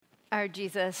Our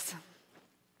Jesus,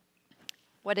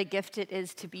 what a gift it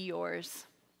is to be yours.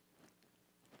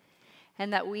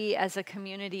 And that we as a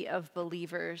community of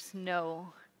believers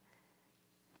know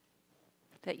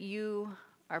that you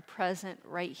are present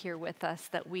right here with us,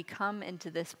 that we come into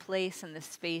this place and this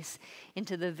space,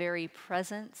 into the very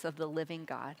presence of the living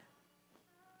God.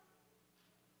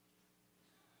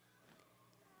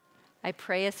 I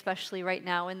pray especially right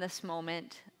now in this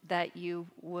moment that you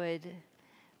would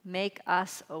make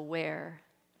us aware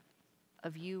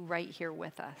of you right here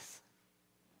with us.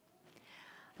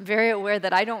 I'm very aware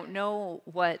that I don't know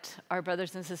what our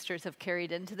brothers and sisters have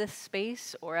carried into this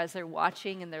space, or as they're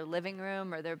watching in their living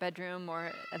room or their bedroom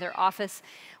or their office,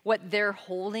 what they're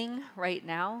holding right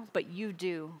now, but you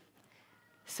do.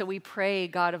 So we pray,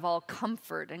 God of all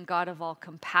comfort and God of all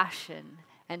compassion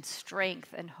and strength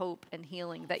and hope and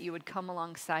healing, that you would come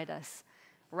alongside us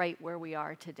right where we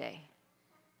are today.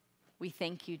 We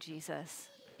thank you, Jesus,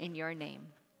 in your name.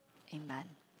 Amen.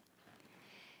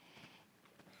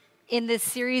 In this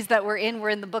series that we're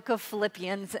in the book of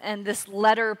Philippians, and this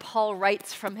letter Paul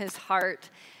writes from his heart,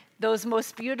 those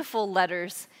most beautiful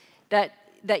letters that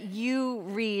you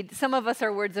read. Some of us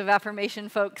are words of affirmation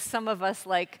folks. Some of us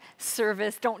like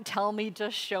service, don't tell me,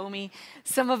 just show me.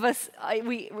 Some of us,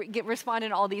 we respond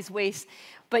in all these ways.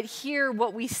 But here,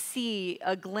 what we see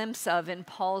a glimpse of in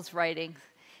Paul's writing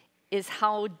is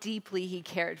how deeply he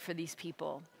cared for these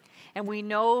people. And we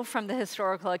know from the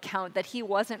historical account that he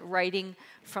wasn't writing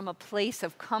from a place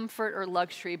of comfort or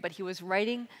luxury, but he was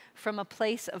writing from a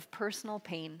place of personal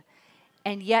pain.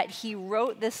 And yet he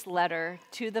wrote this letter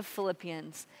to the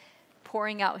Philippians,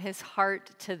 pouring out his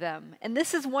heart to them. And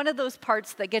this is one of those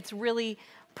parts that gets really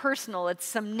personal. It's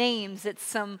some names, it's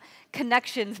some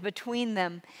connections between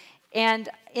them. And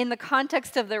in the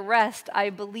context of the rest, I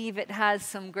believe it has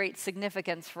some great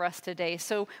significance for us today.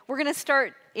 So we're going to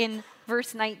start in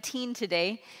verse 19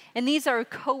 today. And these are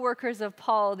co-workers of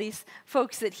Paul, these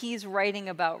folks that he's writing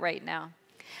about right now.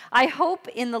 I hope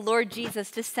in the Lord Jesus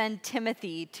to send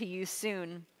Timothy to you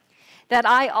soon, that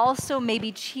I also may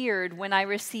be cheered when I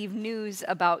receive news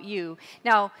about you.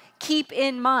 Now, keep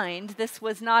in mind, this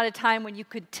was not a time when you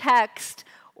could text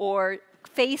or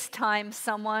FaceTime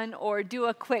someone or do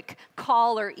a quick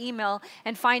call or email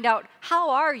and find out, how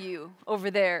are you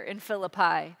over there in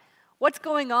Philippi? What's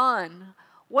going on?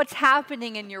 What's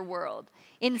happening in your world?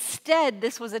 Instead,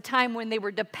 this was a time when they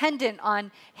were dependent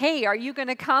on, hey, are you going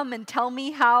to come and tell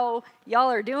me how y'all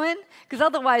are doing? Because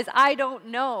otherwise, I don't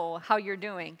know how you're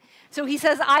doing. So he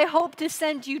says, I hope to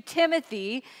send you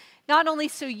Timothy, not only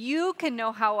so you can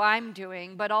know how I'm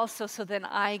doing, but also so then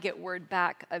I get word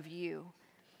back of you.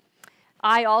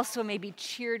 I also may be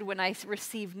cheered when I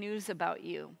receive news about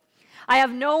you. I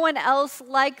have no one else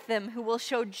like them who will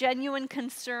show genuine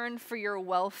concern for your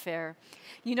welfare.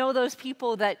 You know those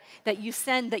people that you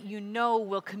send that you know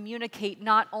will communicate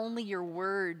not only your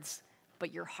words,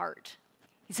 but your heart.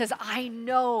 He says, I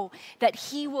know that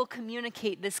he will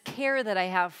communicate this care that I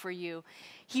have for you.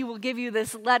 He will give you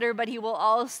this letter, but he will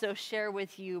also share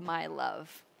with you my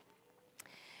love.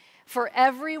 For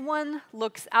everyone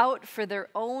looks out for their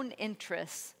own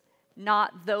interests,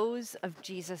 not those of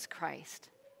Jesus Christ.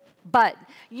 But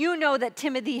you know that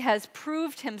Timothy has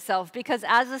proved himself, because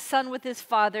as a son with his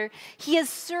father, he has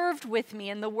served with me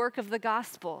in the work of the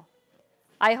gospel.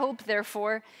 I hope,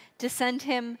 therefore, to send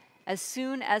him as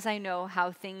soon as I know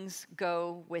how things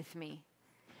go with me.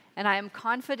 And I am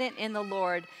confident in the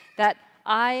Lord that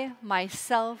I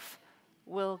myself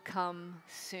will come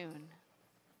soon.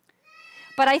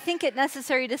 But I think it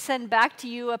necessary to send back to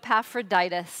you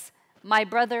Epaphroditus, my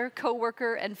brother,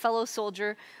 co-worker, and fellow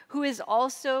soldier, who is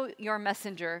also your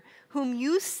messenger, whom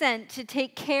you sent to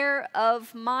take care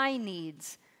of my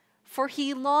needs. For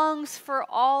he longs for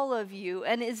all of you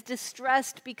and is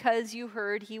distressed because you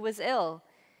heard he was ill.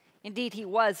 Indeed, he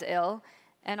was ill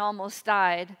and almost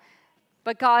died.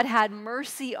 But God had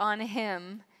mercy on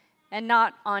him, and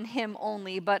not on him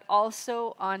only, but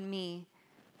also on me,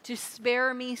 to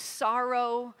spare me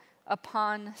sorrow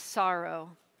upon sorrow.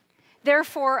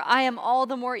 Therefore, I am all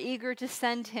the more eager to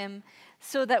send him,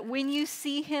 so that when you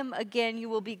see him again, you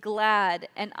will be glad,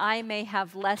 and I may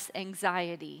have less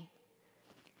anxiety.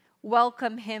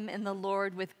 Welcome him in the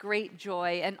Lord with great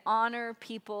joy, and honor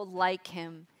people like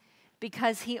him,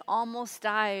 because he almost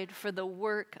died for the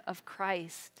work of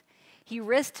Christ. He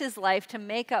risked his life to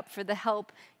make up for the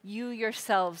help you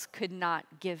yourselves could not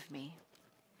give me.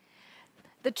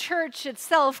 The church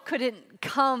itself couldn't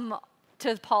come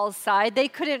to Paul's side. They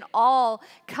couldn't all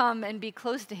come and be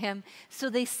close to him. So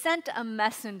they sent a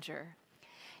messenger.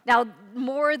 Now,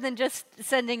 more than just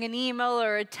sending an email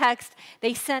or a text,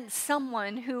 they sent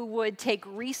someone who would take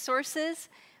resources,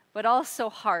 but also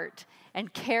heart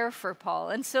and care for Paul.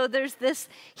 And so there's this,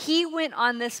 he went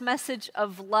on this message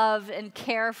of love and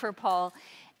care for Paul,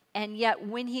 and yet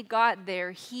when he got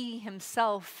there, he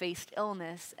himself faced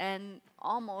illness and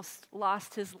almost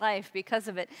lost his life because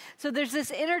of it. So there's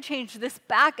this interchange, this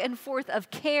back and forth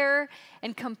of care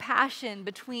and compassion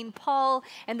between Paul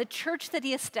and the church that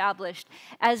he established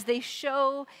as they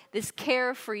show this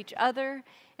care for each other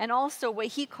and also what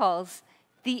he calls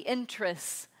the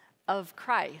interests of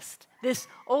Christ. This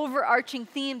overarching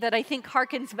theme that I think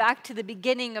harkens back to the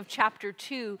beginning of chapter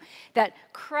 2, that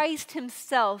Christ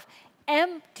himself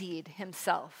emptied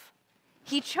himself.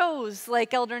 He chose,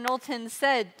 like Elder Knowlton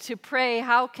said, to pray,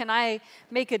 how can I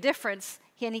make a difference?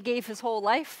 And he gave his whole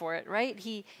life for it, right?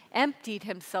 He emptied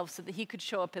himself so that he could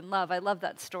show up in love. I love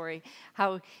that story,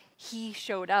 how he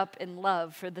showed up in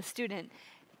love for the student.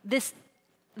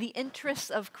 The interests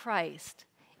of Christ,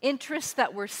 interests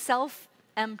that were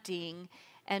self-emptying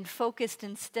and focused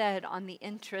instead on the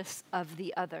interests of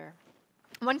the other.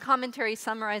 One commentary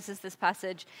summarizes this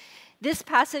passage. This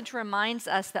passage reminds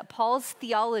us that Paul's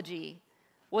theology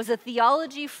was a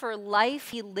theology for life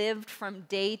he lived from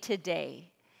day to day.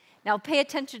 Now pay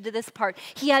attention to this part.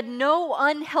 He had no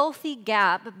unhealthy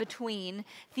gap between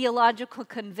theological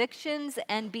convictions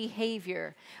and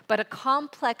behavior, but a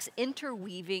complex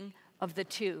interweaving of the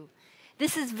two.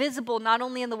 This is visible not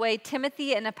only in the way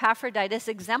Timothy and Epaphroditus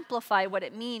exemplify what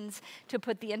it means to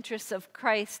put the interests of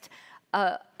Christ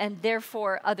and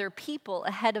therefore other people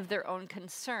ahead of their own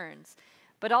concerns,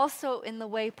 but also in the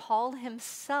way Paul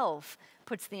himself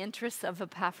puts the interests of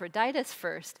Epaphroditus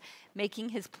first, making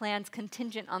his plans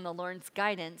contingent on the Lord's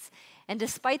guidance, and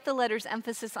despite the letter's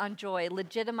emphasis on joy,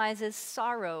 legitimizes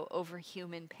sorrow over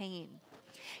human pain.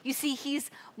 You see,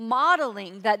 he's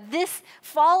modeling that this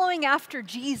following after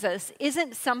Jesus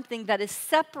isn't something that is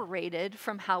separated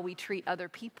from how we treat other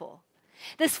people.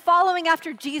 This following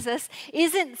after Jesus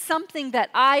isn't something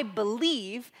that I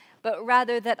believe, but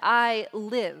rather that I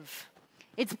live.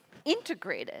 It's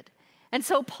integrated. And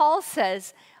so Paul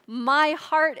says, my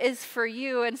heart is for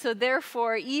you, and so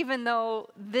therefore, even though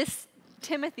this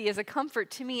Timothy is a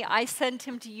comfort to me, I send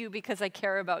him to you because I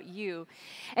care about you.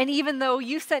 And even though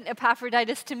you sent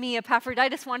Epaphroditus to me,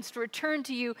 Epaphroditus wants to return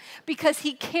to you because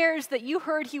he cares that you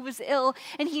heard he was ill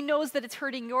and he knows that it's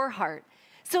hurting your heart.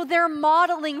 So they're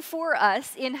modeling for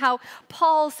us in how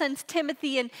Paul sends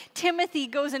Timothy, and Timothy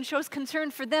goes and shows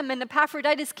concern for them, and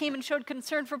Epaphroditus came and showed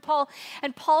concern for Paul,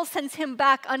 and Paul sends him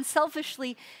back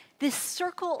unselfishly, this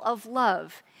circle of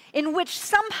love in which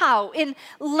somehow in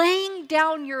laying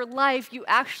down your life, you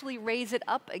actually raise it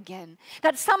up again.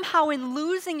 That somehow in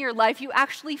losing your life, you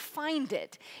actually find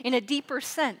it in a deeper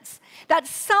sense. That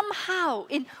somehow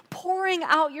in pouring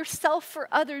out yourself for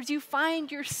others, you find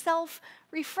yourself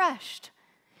refreshed.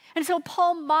 And so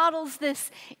Paul models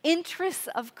this interest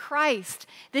of Christ,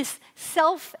 this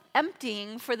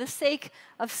self-emptying for the sake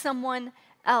of someone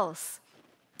else.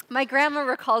 My grandma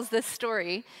recalls this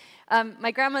story.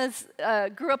 My grandma's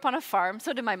grew up on a farm,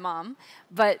 so did my mom,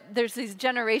 but there's these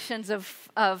generations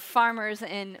of farmers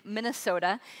in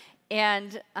Minnesota,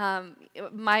 and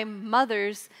my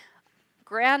mother's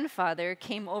grandfather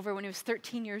came over when he was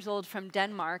 13 years old from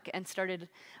Denmark and started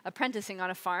apprenticing on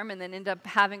a farm and then ended up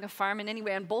having a farm. And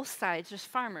anyway, on both sides, just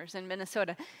farmers in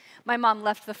Minnesota. My mom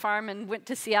left the farm and went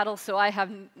to Seattle, so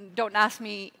don't ask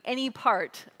me any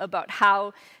part about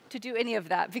how to do any of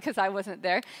that because I wasn't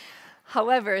there.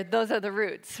 However, those are the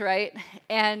roots, right?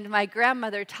 And my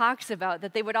grandmother talks about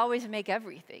that they would always make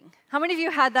everything. How many of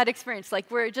you had that experience? Like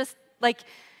where just like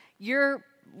your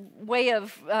way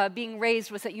of being raised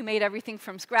was that you made everything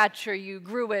from scratch, or you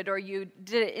grew it, or you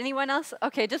did it. Anyone else?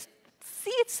 Okay, just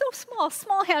see, it's so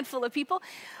small handful of people.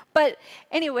 But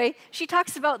anyway, she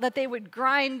talks about that they would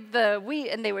grind the wheat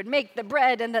and they would make the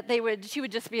bread, and that she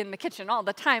would just be in the kitchen all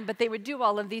the time, but they would do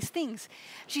all of these things.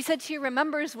 She said she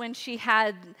remembers when she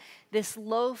had this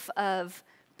loaf of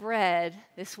bread,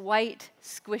 this white,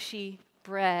 squishy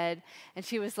bread, and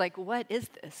she was like, what is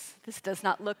this? This does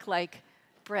not look like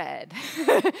bread.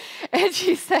 And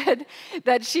she said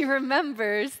that she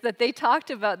remembers that they talked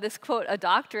about this quote. A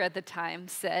doctor at the time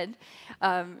said,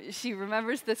 she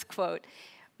remembers this quote,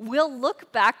 "We'll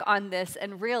look back on this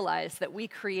and realize that we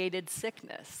created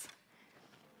sickness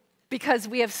because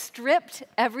we have stripped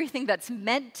everything that's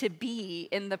meant to be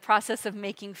in the process of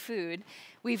making food.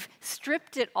 We've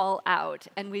stripped it all out,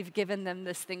 and we've given them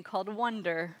this thing called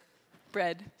wonder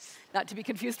bread, not to be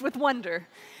confused with wonder."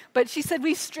 But she said,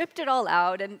 we stripped it all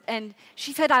out, and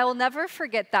she said, I will never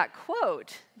forget that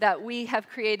quote, that we have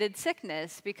created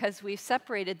sickness because we've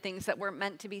separated things that weren't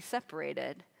meant to be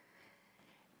separated.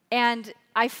 And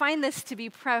I find this to be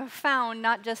profound,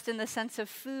 not just in the sense of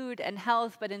food and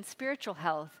health, but in spiritual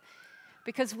health,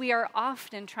 because we are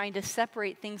often trying to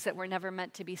separate things that were never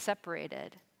meant to be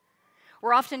separated.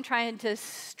 We're often trying to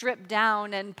strip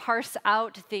down and parse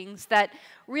out things that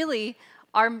really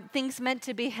are things meant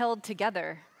to be held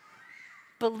together.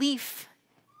 Belief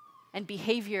and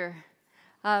behavior,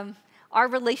 our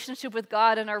relationship with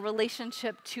God and our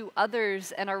relationship to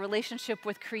others and our relationship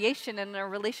with creation and our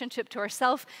relationship to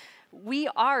ourselves, we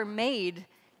are made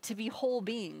to be whole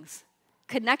beings,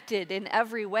 connected in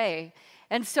every way.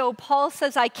 And so Paul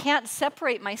says, I can't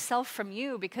separate myself from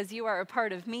you because you are a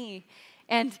part of me.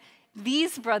 And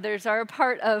these brothers are a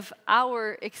part of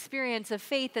our experience of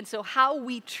faith. And so how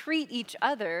we treat each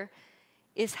other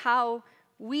is how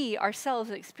we ourselves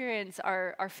experience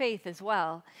our faith as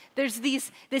well. There's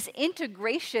this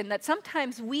integration that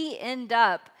sometimes we end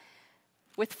up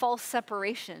with false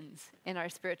separations in our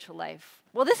spiritual life.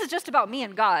 Well, this is just about me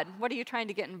and God. What are you trying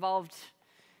to get involved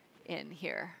in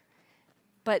here?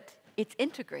 But it's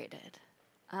integrated.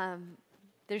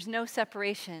 There's no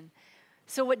separation.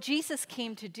 So what Jesus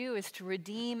came to do is to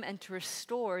redeem and to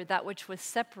restore that which was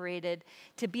separated,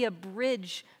 to be a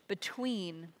bridge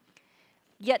between.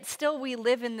 Yet still we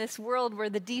live in this world where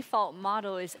the default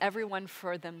motto is everyone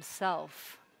for themselves.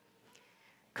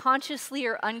 Consciously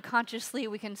or unconsciously,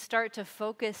 we can start to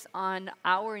focus on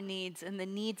our needs and the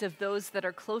needs of those that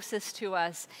are closest to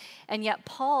us. And yet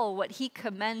Paul, what he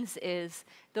commends is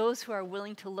those who are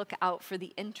willing to look out for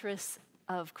the interests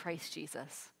of Christ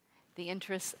Jesus, the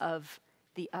interests of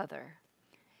the other.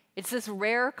 It's this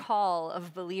rare call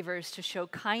of believers to show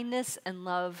kindness and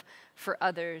love for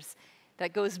others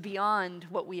that goes beyond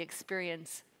what we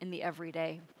experience in the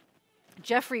everyday.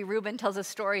 Jeffrey Rubin tells a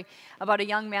story about a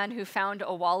young man who found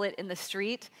a wallet in the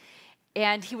street,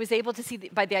 and he was able to see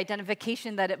by the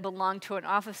identification that it belonged to an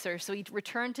officer. So he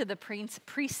returned to the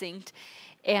precinct,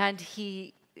 and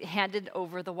he handed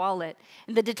over the wallet.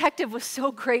 And the detective was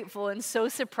so grateful and so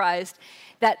surprised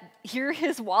that here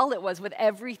his wallet was with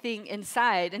everything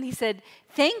inside. And he said,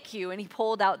 "Thank you." And he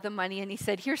pulled out the money, and he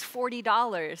said, "Here's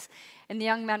 $40. And the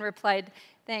young man replied,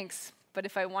 "Thanks, but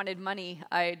if I wanted money,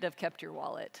 I'd have kept your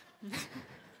wallet."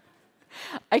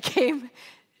 I came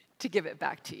to give it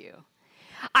back to you.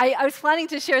 I was planning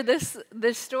to share this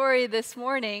story this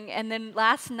morning, and then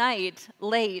last night,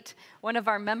 late, one of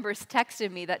our members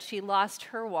texted me that she lost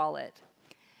her wallet.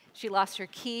 She lost her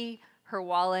key, her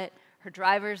wallet, her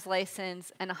driver's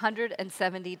license, and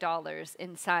 $170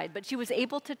 inside. But she was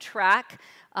able to track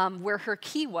where her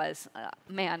key was.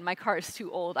 Man, my car is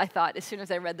too old, I thought, as soon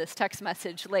as I read this text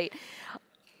message late.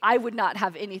 I would not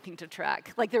have anything to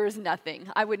track. Like, there was nothing.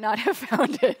 I would not have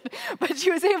found it. But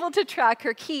she was able to track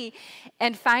her key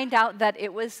and find out that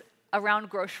it was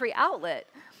around Grocery Outlet.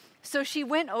 So she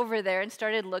went over there and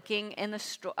started looking in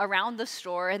the around the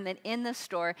store and then in the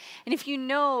store. And if you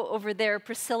know over there,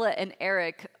 Priscilla and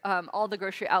Eric, all the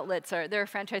Grocery Outlets they're a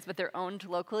franchise, but they're owned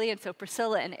locally. And so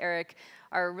Priscilla and Eric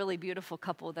are a really beautiful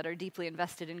couple that are deeply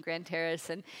invested in Grand Terrace,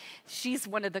 and she's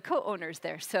one of the co-owners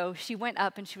there. So she went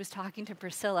up and she was talking to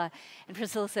Priscilla, and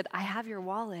Priscilla said, "I have your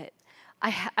wallet.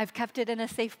 I've kept it in a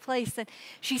safe place." And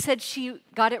she said she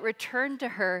got it returned to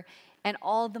her, and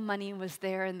all the money was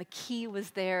there, and the key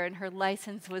was there, and her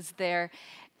license was there.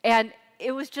 And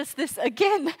it was just this,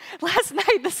 again, last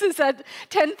night, this is at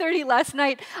 10:30 last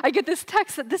night, I get this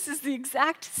text that this is the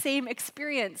exact same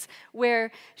experience where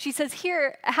she says,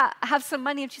 "Here, have some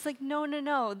money." And she's like,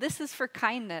 no, this is for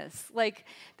kindness. Like,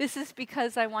 this is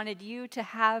because I wanted you to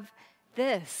have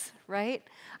this, right?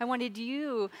 I wanted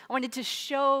to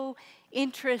show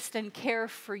interest and care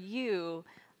for you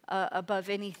above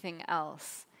anything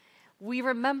else. We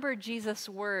remember Jesus'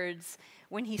 words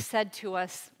when he said to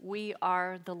us, "We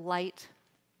are the light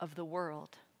of the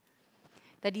world."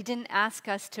 That he didn't ask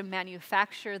us to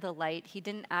manufacture the light. He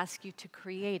didn't ask you to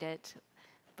create it,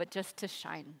 but just to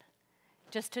shine,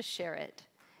 just to share it,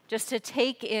 just to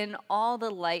take in all the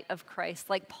light of Christ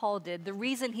like Paul did. The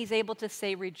reason he's able to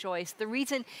say rejoice, the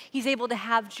reason he's able to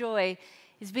have joy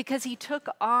is because he took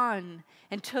on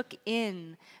and took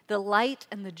in the light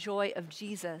and the joy of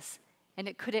Jesus, and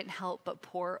it couldn't help but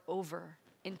pour over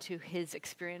into his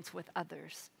experience with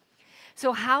others.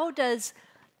 So how does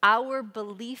our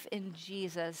belief in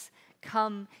Jesus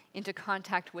come into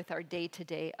contact with our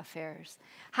day-to-day affairs?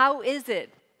 How is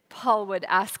it, Paul would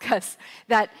ask us,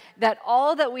 that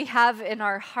all that we have in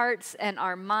our hearts and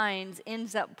our minds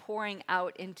ends up pouring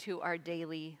out into our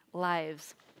daily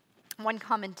lives? One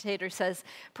commentator says,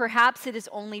 "Perhaps it is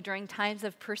only during times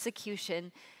of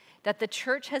persecution that the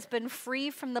church has been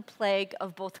free from the plague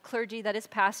of both clergy, that is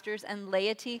pastors, and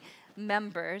laity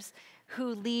members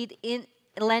who lead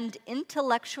lend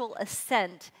intellectual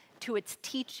assent to its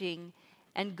teaching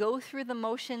and go through the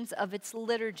motions of its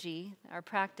liturgy, our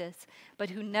practice, but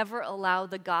who never allow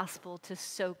the gospel to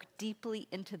soak deeply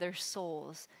into their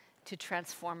souls to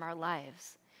transform our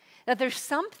lives. That there's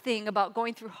something about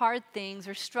going through hard things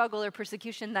or struggle or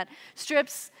persecution that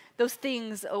strips those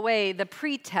things away, the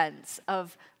pretense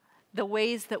of the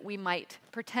ways that we might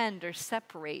pretend or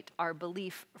separate our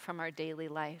belief from our daily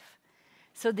life.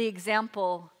 So the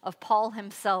example of Paul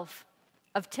himself,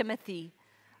 of Timothy,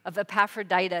 of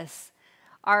Epaphroditus,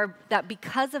 are that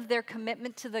because of their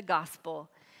commitment to the gospel,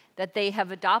 that they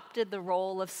have adopted the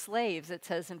role of slaves, it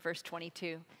says in verse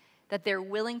 22, that they're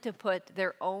willing to put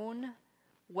their own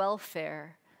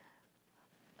welfare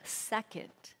second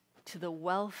to the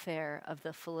welfare of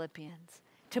the Philippians,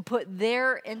 to put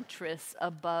their interests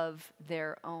above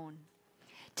their own.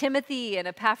 Timothy and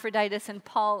Epaphroditus and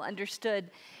Paul understood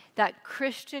that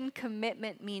Christian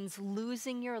commitment means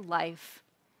losing your life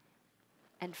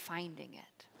and finding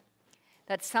it.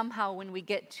 That somehow when we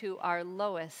get to our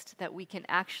lowest, that we can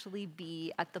actually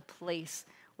be at the place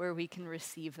where we can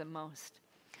receive the most.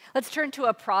 Let's turn to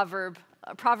a Proverbs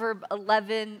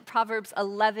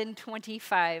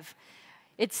 11:25.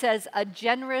 It says, "A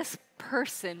generous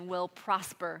person will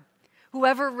prosper.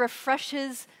 Whoever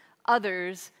refreshes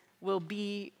others will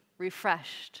be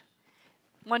refreshed."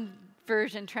 One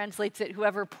version translates it,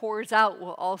 "Whoever pours out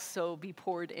will also be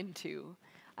poured into."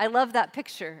 I love that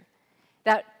picture,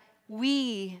 that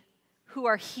we who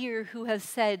are here, who have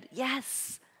said,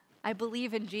 "Yes, I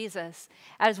believe in Jesus,"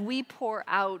 as we pour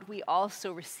out, we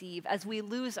also receive. As we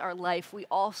lose our life, we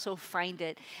also find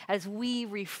it. As we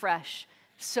refresh,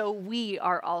 so we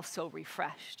are also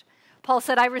refreshed. Paul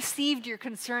said, "I received your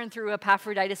concern through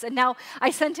Epaphroditus, and now I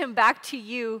sent him back to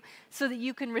you so that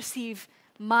you can receive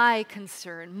my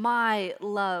concern, my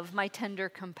love, my tender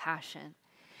compassion."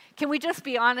 Can we just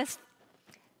be honest?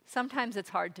 Sometimes it's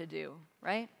hard to do,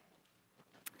 right?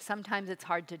 Sometimes it's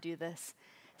hard to do this.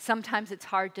 Sometimes it's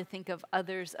hard to think of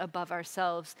others above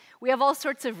ourselves. We have all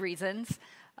sorts of reasons.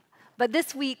 But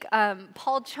this week,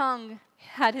 Paul Chung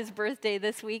had his birthday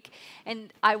this week,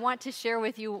 and I want to share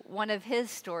with you one of his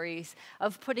stories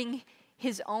of putting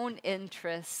his own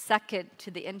interests second to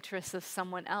the interests of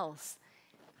someone else.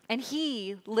 And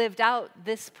he lived out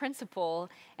this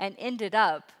principle and ended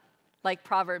up, like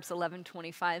Proverbs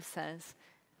 11:25 says,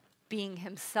 being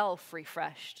himself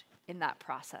refreshed in that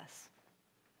process.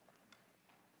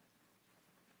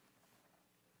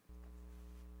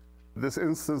 This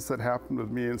instance that happened with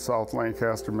me in South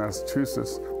Lancaster,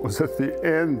 Massachusetts, was at the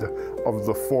end of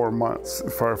the 4 months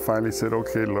before I finally said,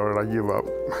 "Okay, Lord, I give up.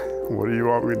 What do you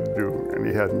want me to do?" And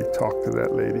he had me talk to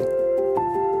that lady.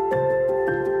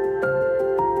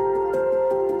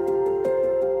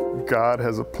 God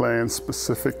has a plan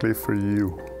specifically for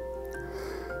you.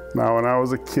 Now, when I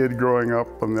was a kid growing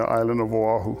up on the island of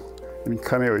Oahu in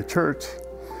Kaneohe Church,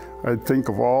 I'd think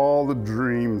of all the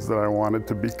dreams that I wanted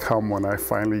to become when I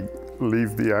finally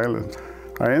leave the island.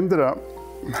 I ended up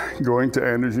going to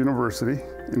Andrews University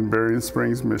in Berrien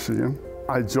Springs, Michigan.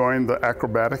 I joined the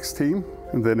acrobatics team,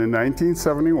 and then in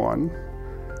 1971,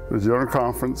 the General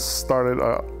Conference started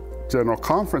a General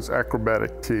Conference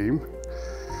acrobatic team,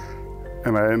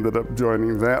 and I ended up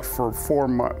joining that for 4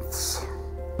 months.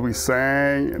 We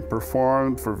sang and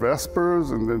performed for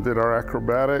Vespers and then did our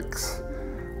acrobatics.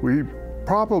 We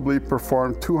probably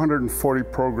performed 240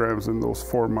 programs in those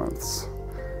 4 months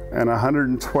and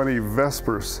 120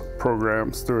 Vespers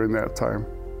programs during that time.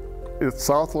 It's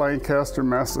South Lancaster,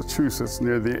 Massachusetts,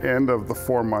 near the end of the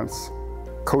 4 months.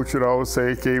 Coach would always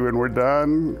say, "Okay, when we're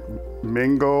done,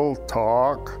 mingle,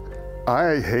 talk."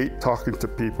 I hate talking to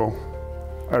people.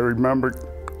 I remember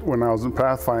when I was in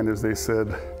Pathfinders, they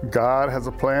said, "God has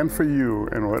a plan for you,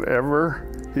 and whatever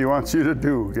He wants you to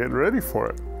do, get ready for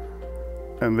it."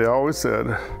 And they always said,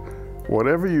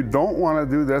 "Whatever you don't want to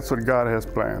do, that's what God has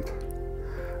planned."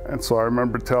 And so I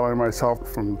remember telling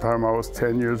myself from the time I was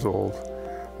 10 years old,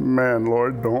 "Man,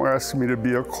 Lord, don't ask me to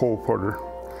be a coal porter,"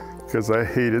 because I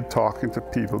hated talking to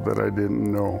people that I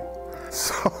didn't know.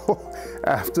 So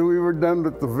after we were done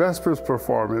with the Vespers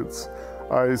performance,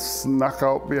 I snuck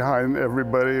out behind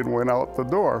everybody and went out the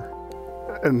door.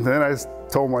 And then I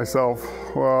told myself,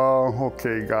 "Well,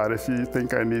 okay, God, if you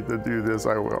think I need to do this,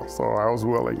 I will." So I was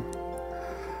willing.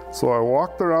 So I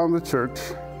walked around the church,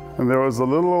 and there was a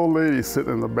little old lady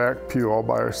sitting in the back pew all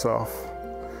by herself.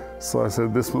 So I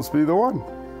said, "This must be the one."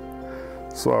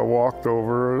 So I walked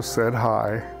over, said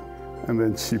hi, and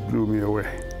then she blew me away.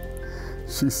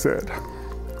 She said,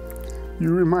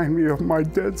 "You remind me of my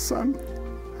dead son.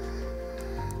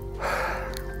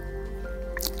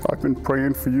 I've been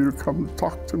praying for you to come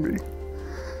talk to me."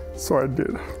 So I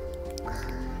did.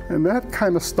 And that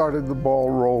kind of started the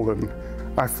ball rolling.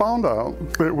 I found out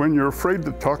that when you're afraid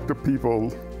to talk to people,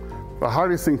 the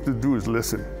hardest thing to do is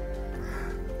listen.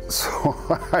 So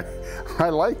I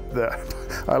liked that.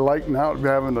 I like now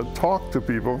having to talk to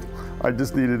people. I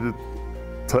just needed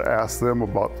to ask them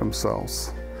about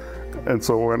themselves. And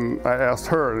so when I asked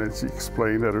her, and she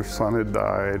explained that her son had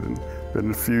died and been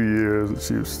a few years, and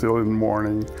she was still in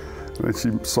mourning. And then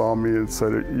she saw me and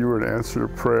said, "You were an answer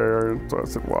to prayer." And so I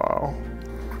said, wow.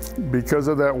 Because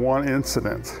of that one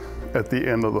incident at the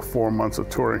end of the 4 months of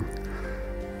touring,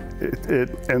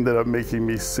 it ended up making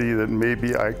me see that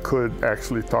maybe I could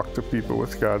actually talk to people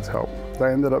with God's help.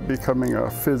 I ended up becoming a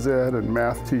phys ed and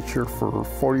math teacher for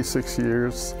 46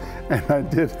 years, and I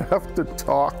did have to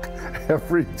talk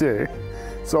every day.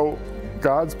 So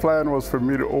God's plan was for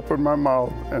me to open my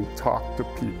mouth and talk to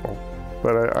people.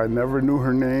 But I never knew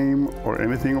her name or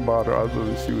anything about her other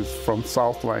than she was from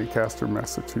South Lancaster,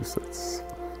 Massachusetts.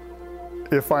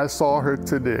 If I saw her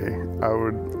today, I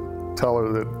would tell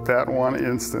her that that one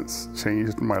instance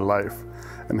changed my life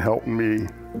and helped me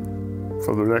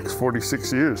for the next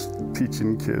 46 years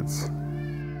teaching kids.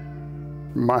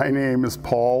 My name is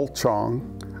Paul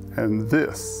Chong, and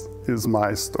this is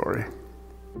my story.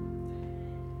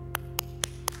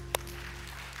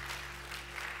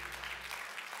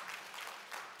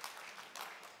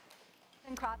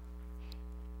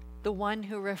 The one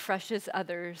who refreshes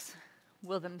others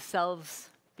will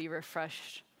themselves be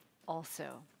refreshed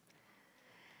also.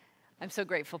 I'm so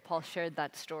grateful Paul shared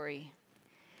that story.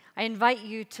 I invite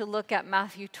you to look at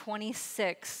Matthew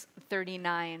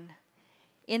 26:39.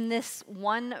 In this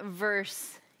one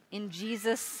verse in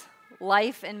Jesus'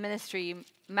 life and ministry,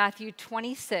 Matthew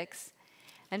 26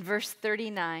 and verse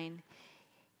 39,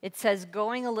 it says,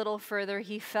 "Going a little further,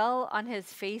 he fell on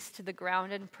his face to the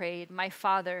ground and prayed, 'My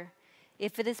Father,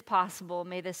 if it is possible,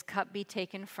 may this cup be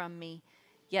taken from me,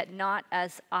 yet not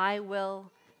as I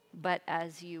will, but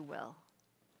as you will.'"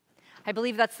 I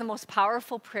believe that's the most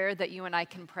powerful prayer that you and I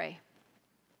can pray.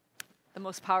 The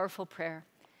most powerful prayer.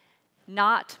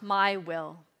 Not my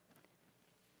will,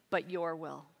 but your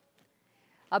will.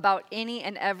 About any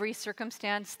and every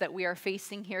circumstance that we are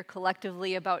facing here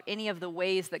collectively, about any of the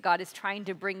ways that God is trying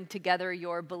to bring together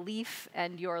your belief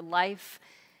and your life,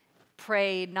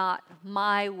 pray not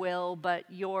my will, but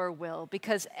your will,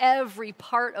 because every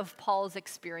part of Paul's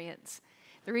experience,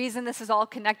 the reason this is all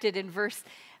connected in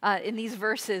these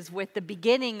verses with the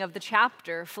beginning of the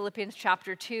chapter, Philippians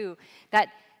chapter 2,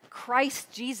 that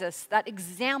Christ Jesus, that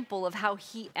example of how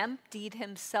he emptied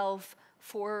himself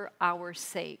for our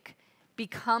sake,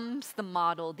 becomes the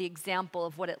model, the example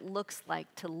of what it looks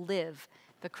like to live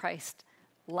the Christ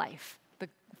life, the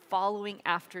following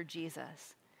after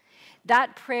Jesus.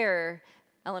 That prayer,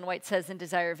 Ellen White says in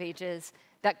Desire of Ages,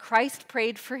 that Christ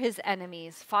prayed for his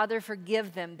enemies, "Father,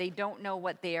 forgive them, they don't know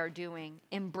what they are doing.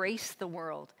 Embrace the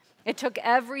world." It took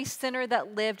every sinner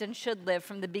that lived and should live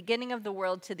from the beginning of the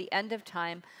world to the end of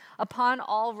time. Upon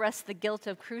all rests the guilt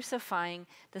of crucifying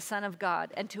the Son of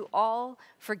God, and to all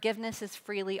forgiveness is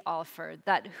freely offered,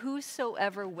 that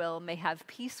whosoever will may have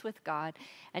peace with God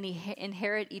and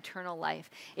inherit eternal life.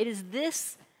 It is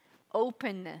this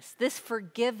openness, this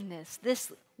forgiveness,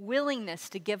 this willingness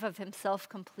to give of himself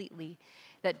completely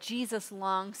that Jesus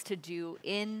longs to do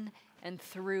in and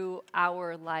through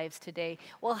our lives today.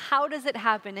 Well, how does it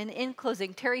happen? And in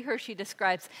closing, Terry Hershey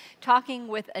describes talking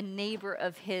with a neighbor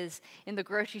of his in the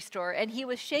grocery store, and he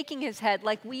was shaking his head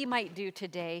like we might do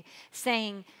today,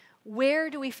 saying, "Where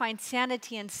do we find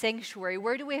sanity and sanctuary?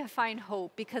 Where do we find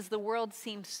hope? Because the world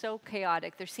seems so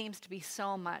chaotic. There seems to be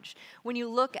so much. When you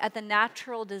look at the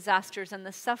natural disasters and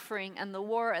the suffering and the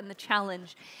war and the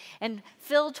challenge." And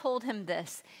Phil told him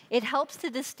this: it helps to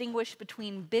distinguish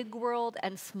between big world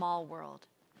and small world.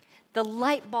 The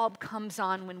light bulb comes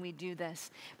on when we do this.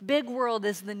 Big world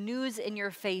is the news in your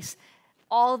face,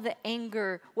 all the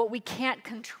anger, what we can't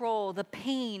control, the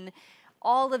pain,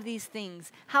 all of these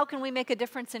things. How can we make a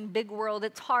difference in big world?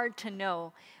 It's hard to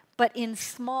know. But in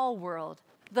small world,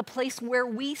 the place where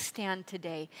we stand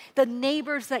today, the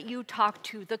neighbors that you talk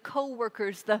to, the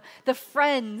coworkers, the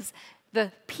friends,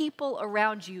 the people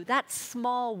around you, that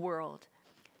small world,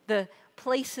 the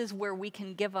places where we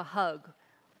can give a hug,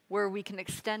 where we can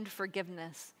extend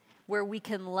forgiveness, where we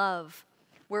can love,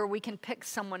 where we can pick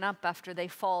someone up after they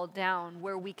fall down,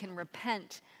 where we can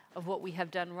repent of what we have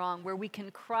done wrong, where we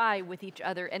can cry with each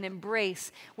other and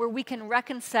embrace, where we can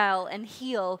reconcile and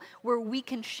heal, where we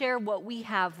can share what we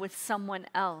have with someone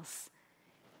else.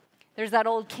 There's that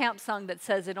old camp song that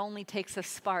says it only takes a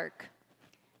spark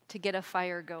to get a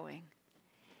fire going.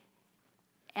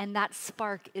 And that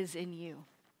spark is in you.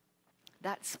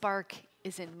 That spark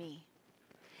is in me.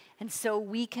 And so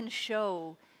we can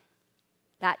show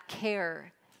that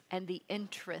care and the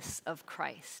interests of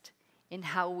Christ in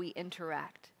how we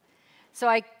interact. So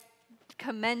I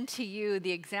commend to you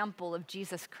the example of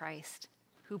Jesus Christ,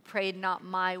 who prayed, "Not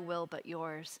my will, but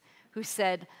yours," who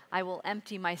said, "I will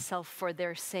empty myself for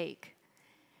their sake."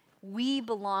 We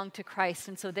belong to Christ,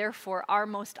 and so therefore our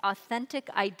most authentic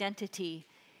identity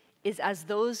is as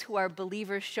those who are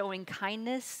believers, showing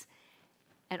kindness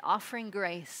and offering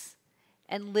grace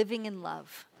and living in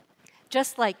love,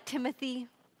 just like Timothy,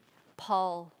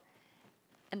 Paul,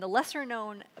 and the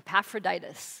lesser-known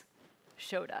Epaphroditus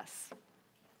showed us.